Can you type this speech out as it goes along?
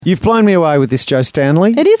You've blown me away with this, Joe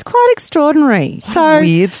Stanley. It is quite extraordinary.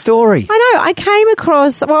 Weird story. I know. I came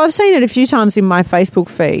across, I've seen it a few times in my Facebook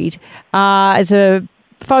feed as a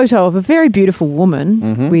photo of a very beautiful woman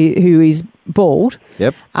who is bald.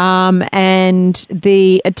 Yep. And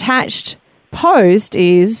the attached post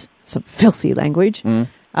is some filthy language.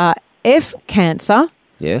 F cancer.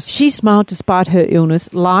 Yes. She smiled despite her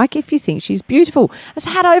illness. Like if you think she's beautiful. It's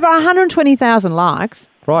had over 120,000 likes.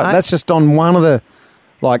 Right. That's just on one of the...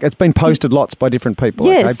 Like, it's been posted lots by different people.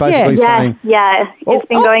 Yes, okay? Basically saying... Yeah, it's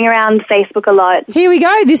been going around Facebook a lot. Here we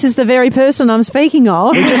go. This is the very person I'm speaking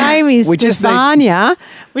of. Her name is Stephania.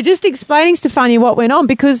 We're just explaining, Stephania, what went on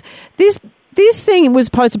because this thing was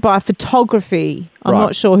posted by photography. I'm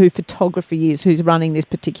not sure who photography is, who's running this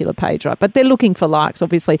particular page, right? But they're looking for likes,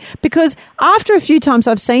 obviously. Because after a few times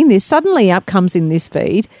I've seen this, suddenly up comes in this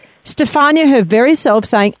feed, Stephania, her very self,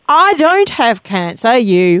 saying, I don't have cancer,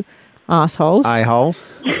 you... assholes. A-holes.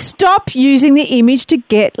 Stop using the image to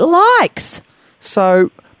get likes.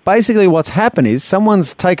 So basically what's happened is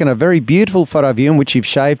someone's taken a very beautiful photo of you in which you've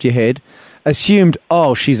shaved your head, assumed,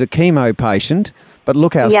 she's a chemo patient, but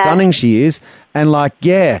look how stunning she is, and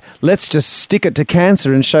let's just stick it to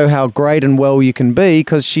cancer and show how great and well you can be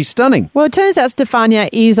because she's stunning. Well, it turns out Stephania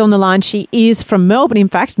is on the line. She is from Melbourne, in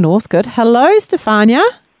fact, Northcote. Hello, Stephania.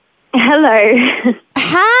 Hello.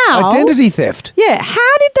 How? Identity theft. Yeah.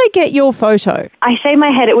 How did they get your photo? I shaved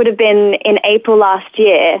my head. It would have been in April last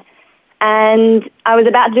year. And I was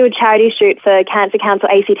about to do a charity shoot for Cancer Council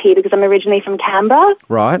ACT because I'm originally from Canberra.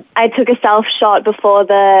 Right. I took a self-shot before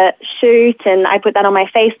the shoot and I put that on my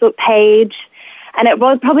Facebook page. And it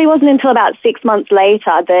probably wasn't until about 6 months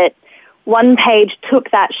later that one page took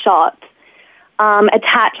that shot,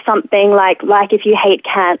 attached something like if you hate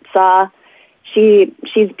cancer,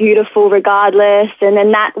 she's beautiful regardless, and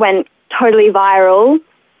then that went totally viral.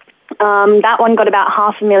 That one got about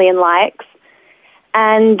 500,000 likes.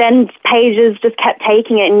 And then pages just kept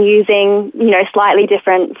taking it and using, slightly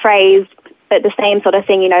different phrase, but the same sort of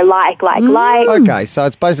thing, like. Okay, so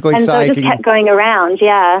it's basically and saying... so it just kept going around,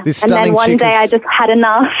 yeah. And then one day I just had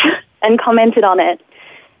enough and commented on it.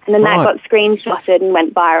 And then that got screenshotted and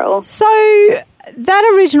went viral. So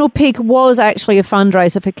that original pic was actually a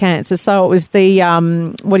fundraiser for cancer. So it was the,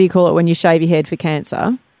 what do you call it when you shave your head for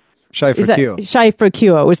cancer? Shave for a cure. Shave for a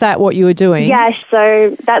cure. Was that what you were doing? Yeah,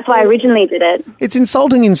 so that's why I originally did it. It's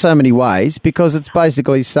insulting in so many ways because it's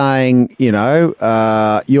basically saying, you're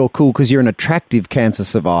cool because you're an attractive cancer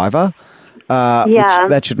survivor. Which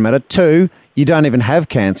that shouldn't matter. 2, you don't even have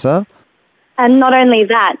cancer. And not only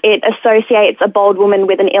that, it associates a bald woman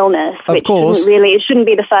with an illness, which shouldn't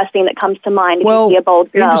be the first thing that comes to mind if you see a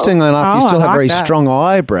bald girl. Interestingly enough, you still have very strong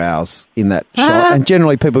eyebrows in that shot, and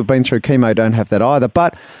generally people who've been through chemo don't have that either.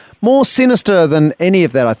 But more sinister than any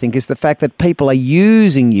of that, I think, is the fact that people are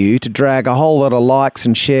using you to drag a whole lot of likes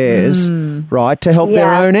and shares, right, to help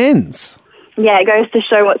their own ends. Yeah, it goes to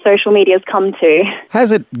show what social media's come to.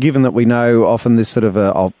 Has it, given that we know often this sort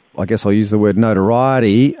of I guess I'll use the word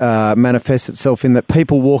notoriety, manifests itself in that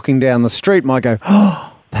people walking down the street might go,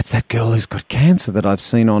 that's that girl who's got cancer that I've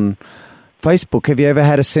seen on Facebook. Have you ever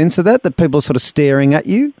had a sense of that people are sort of staring at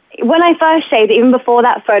you? When I first shaved, even before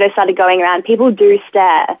that photo started going around, people do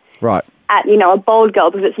stare at, a bald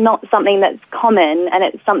girl because it's not something that's common and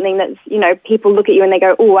it's something that's, people look at you and they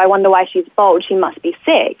go, oh, I wonder why she's bald. She must be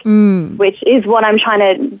sick, which is what I'm trying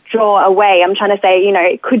to draw away. I'm trying to say,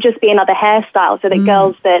 it could just be another hairstyle so that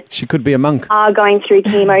girls that... She could be a monk. ...are going through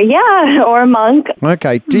chemo, or a monk.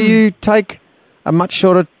 Okay. Do you take a much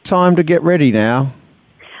shorter time to get ready now?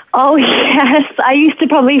 Oh, yes. I used to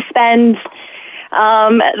probably spend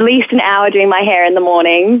at least an hour doing my hair in the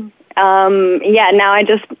morning. Now I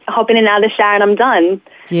just hop in and out of the shower and I'm done.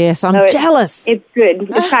 Yes, I'm jealous. It's good.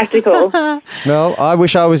 It's practical. Well, I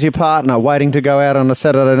wish I was your partner waiting to go out on a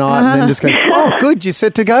Saturday night and then just go, oh, good, you're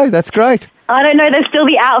set to go. That's great. I don't know. There's still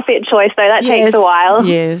the outfit choice, though. That takes a while.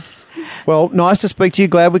 Yes. Well, nice to speak to you.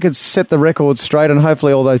 Glad we could set the record straight and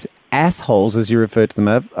hopefully all those assholes, as you refer to them,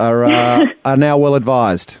 are now well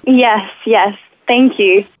advised. Yes. Thank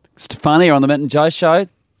you. Stephania on the Matt and Joe Show.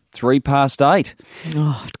 8:03.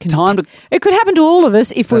 It could happen to all of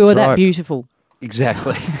us if we were that beautiful.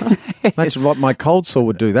 Exactly. Imagine what my cold sore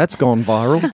would do. That's gone viral.